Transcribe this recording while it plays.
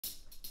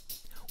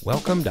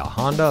Welcome to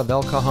Honda of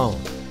El Cajon,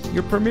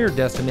 your premier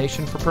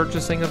destination for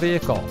purchasing a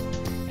vehicle.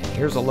 And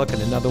here's a look at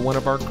another one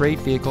of our great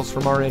vehicles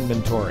from our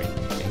inventory.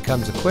 It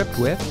comes equipped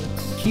with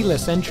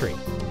keyless entry,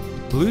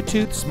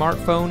 Bluetooth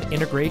smartphone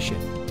integration,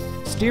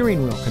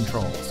 steering wheel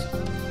controls,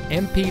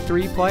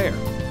 MP3 player,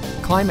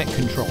 climate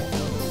control,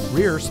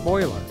 rear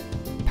spoiler,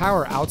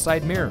 power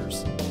outside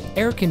mirrors,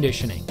 air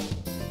conditioning,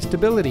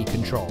 stability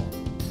control,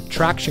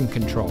 traction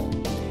control,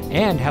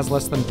 and has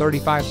less than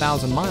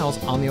 35,000 miles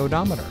on the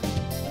odometer.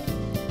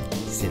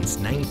 Since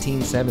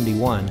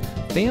 1971,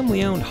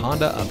 family-owned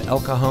Honda of El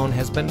Cajon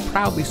has been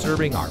proudly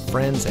serving our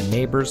friends and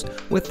neighbors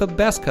with the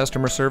best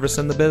customer service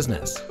in the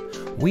business.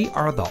 We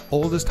are the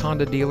oldest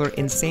Honda dealer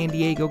in San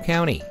Diego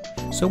County,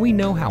 so we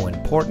know how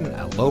important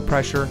a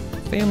low-pressure,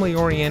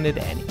 family-oriented,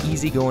 and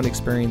easygoing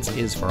experience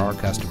is for our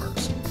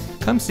customers.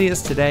 Come see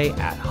us today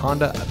at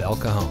Honda of El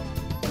Cajon.